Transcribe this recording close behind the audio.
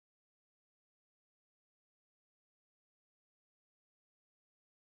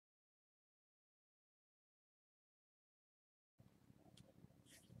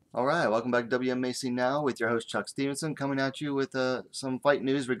Alright, welcome back to WMAC Now with your host Chuck Stevenson, coming at you with some fight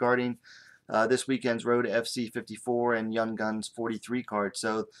news regarding this weekend's Road FC 54 and Young Guns 43 card.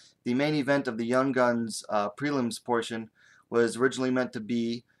 So the main event of the Young Guns prelims portion was originally meant to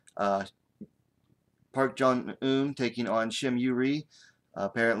be Park Jeong-Eun taking on Shim Yuri.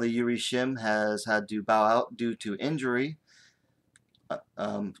 Apparently Yuri Shim has had to bow out due to injury.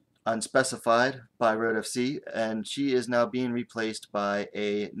 Unspecified by Road FC, and she is now being replaced by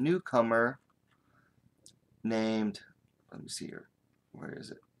a newcomer named, let me see here, where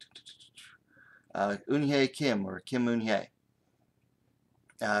is it? Eun-Hye Kim, or Kim Eun-Hye.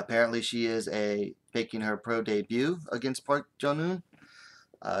 Apparently she is making her pro debut against Park Jeong-Eun.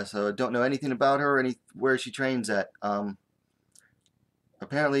 So I don't know anything about her or where she trains at.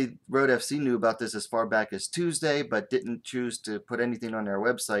 Apparently, Road FC knew about this as far back as Tuesday, but didn't choose to put anything on their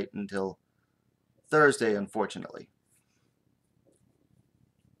website until Thursday, unfortunately.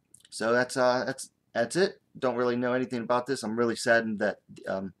 So that's it. Don't really know anything about this. I'm really saddened that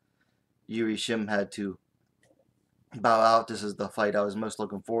Yuri Shim had to bow out. This is the fight I was most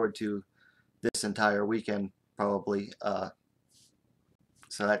looking forward to this entire weekend, probably.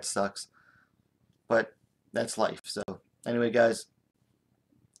 So that sucks. But that's life. So anyway, guys,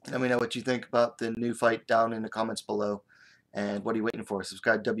 let me know what you think about the new fight down in the comments below. And what are you waiting for?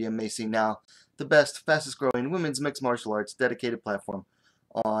 Subscribe to WMAC Now, the best, fastest growing women's mixed martial arts dedicated platform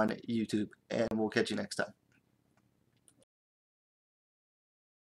on YouTube. And we'll catch you next time.